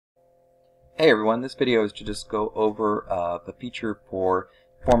Hey everyone, this video is to just go over the feature for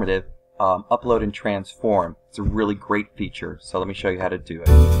Formative, Upload and Transform. It's a really great feature, so let me show you how to do it.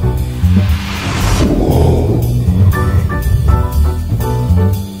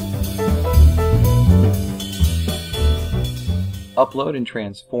 Upload and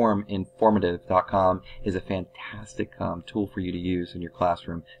Transform in Formative.com is a fantastic tool for you to use in your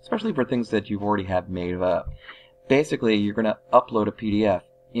classroom, especially for things that you've already had made up. Basically, you're going to upload a PDF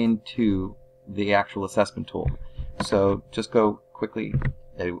into the actual assessment tool. So just go quickly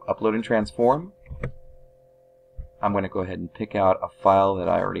to Upload and Transform. I'm going to go ahead and pick out a file that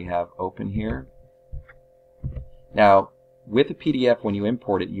I already have open here. Now, with a PDF, when you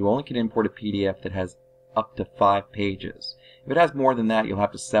import it, you only can import a PDF that has up to 5 pages. If it has more than that, you'll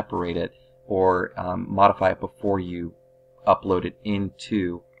have to separate it or modify it before you upload it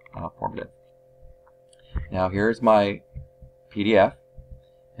into Formative. Now, here's my PDF.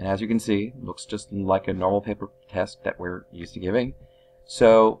 And as you can see, it looks just like a normal paper test that we're used to giving.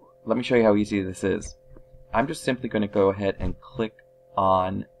 So let me show you how easy this is. I'm just simply going to go ahead and click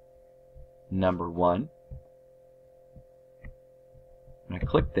on number 1. When I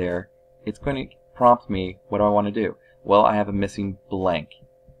click there, it's going to prompt me, what do I want to do? Well, I have a missing blank,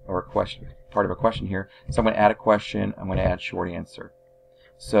 or a question, part of a question here. So I'm going to add a question, I'm going to add short answer.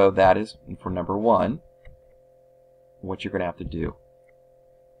 So that is, for number 1, what you're going to have to do.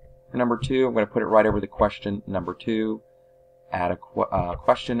 For number 2, I'm going to put it right over the question number 2, add a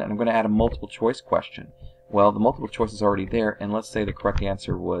question, and I'm going to add a multiple choice question. Well, the multiple choice is already there, and let's say the correct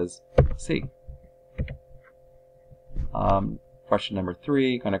answer was C. Question number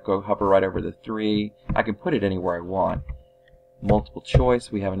 3, going to go hover right over the 3. I can put it anywhere I want. Multiple choice,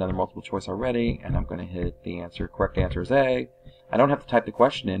 we have another multiple choice already, and I'm going to hit the answer. Correct answer is A. I don't have to type the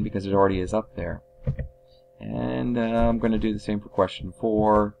question in because it already is up there. And I'm going to do the same for question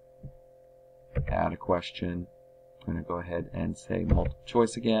 4. Add a question. I'm going to go ahead and say multiple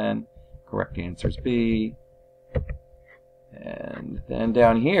choice again. Correct answer is B. And then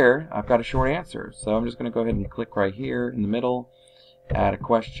down here, I've got a short answer. So I'm just going to go ahead and click right here in the middle. Add a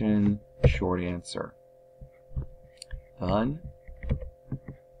question, short answer. Done.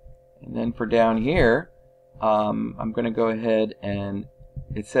 And then for down here, I'm going to go ahead and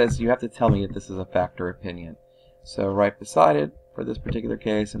it says you have to tell me if this is a fact or opinion. So right beside it, for this particular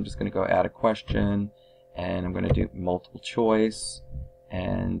case, I'm just going to go add a question, and I'm going to do multiple choice,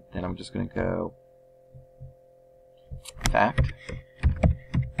 and then I'm just going to go fact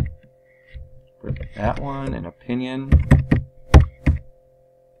for that one, and opinion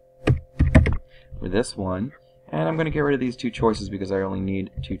for this one, and I'm going to get rid of these 2 choices because I only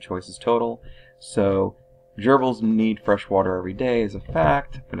need 2 choices total. So gerbils need fresh water every day is a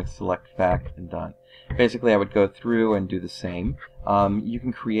fact. I'm going to select fact and done. Basically, I would go through and do the same. You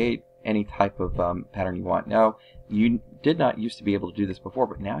can create any type of pattern you want. Now, you did not used to be able to do this before,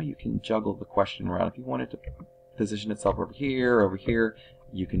 but now you can juggle the question around. If you wanted to position itself over here,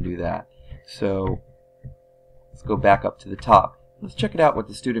 you can do that. So let's go back up to the top. Let's check it out what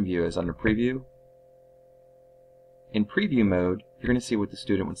the student view is under preview. In preview mode, you're going to see what the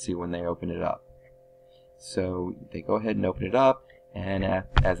student would see when they open it up. So they go ahead and open it up, and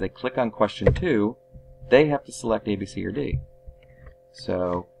as they click on question 2, they have to select A, B, C, or D.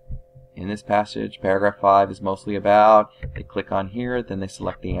 So in this passage, paragraph 5 is mostly about, they click on here, then they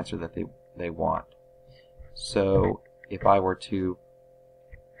select the answer that they want. So if I were to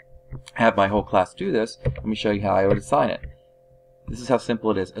have my whole class do this, let me show you how I would assign it. This is how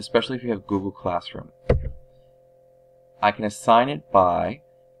simple it is, especially if you have Google Classroom. I can assign it by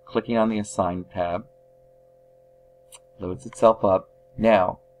clicking on the Assign tab. Loads itself up.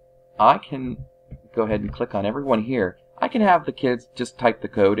 Now, I can go ahead and click on everyone here. I can have the kids just type the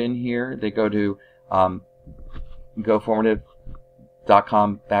code in here. They go to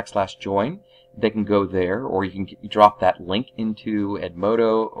goformative.com/join. They can go there, or you can drop that link into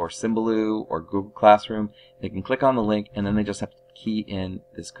Edmodo or Symbaloo or Google Classroom. They can click on the link, and then they just have to key in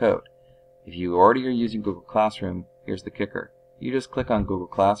this code. If you already are using Google Classroom, here's the kicker. You just click on Google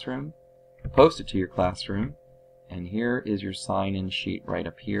Classroom, post it to your classroom, and here is your sign-in sheet right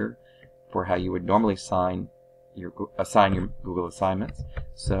up here for how you would normally assign your Google assignments.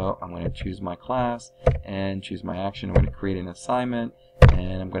 So I'm going to choose my class and choose my action. I'm going to create an assignment,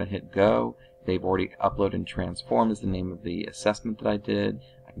 and I'm going to hit go. They've already uploaded and transformed is the name of the assessment that I did.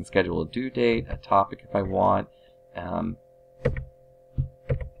 I can schedule a due date, a topic if I want, and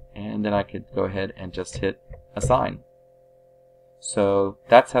then I could go ahead and just hit assign. So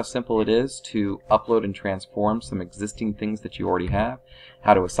that's how simple it is to upload and transform some existing things that you already have,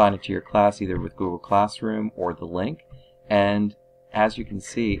 how to assign it to your class either with Google Classroom or the link, and as you can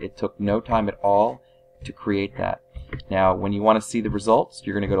see, it took no time at all to create that. Now, when you want to see the results,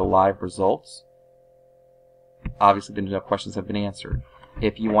 you're going to go to Live Results. Obviously, the no questions have been answered.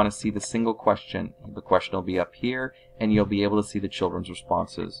 If you want to see the single question, the question will be up here, and you'll be able to see the children's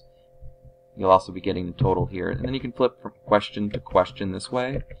responses. You'll also be getting the total here. And then you can flip from question to question this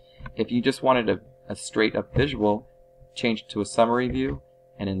way. If you just wanted a straight up visual, change it to a summary view.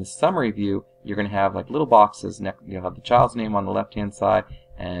 And in the summary view, you're going to have like little boxes. You'll have the child's name on the left-hand side,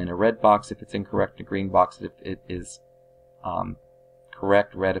 and a red box if it's incorrect, and a green box if it is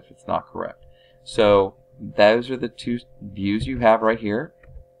correct, red if it's not correct. So those are the two views you have right here.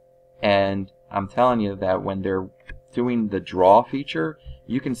 And I'm telling you that when they're doing the draw feature,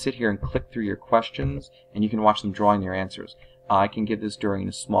 you can sit here and click through your questions, and you can watch them drawing their answers. I can give this during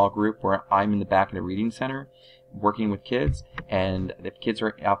a small group where I'm in the back in the reading center working with kids, and if kids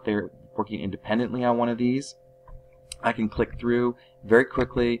are out there working independently on one of these, I can click through very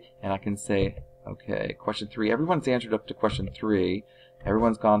quickly and I can say, okay, question 3, everyone's answered up to question 3,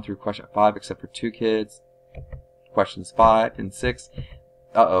 everyone's gone through question 5 except for 2 kids, questions 5 and 6,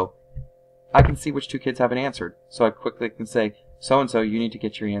 I can see which 2 kids haven't answered, so I quickly can say, so-and-so, you need to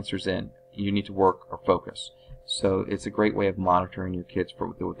get your answers in, you need to work or focus. So it's a great way of monitoring your kids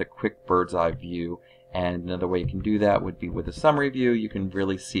with a quick bird's eye view. And another way you can do that would be with a summary view. You can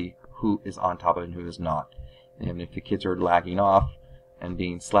really see who is on top of it and who is not. And if the kids are lagging off and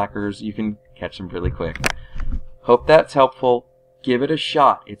being slackers, you can catch them really quick. Hope that's helpful. Give it a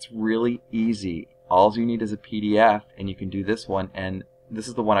shot. It's really easy. All you need is a PDF, and you can do this one. And this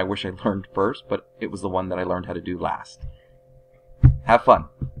is the one I wish I learned first, but it was the one that I learned how to do last. Have fun.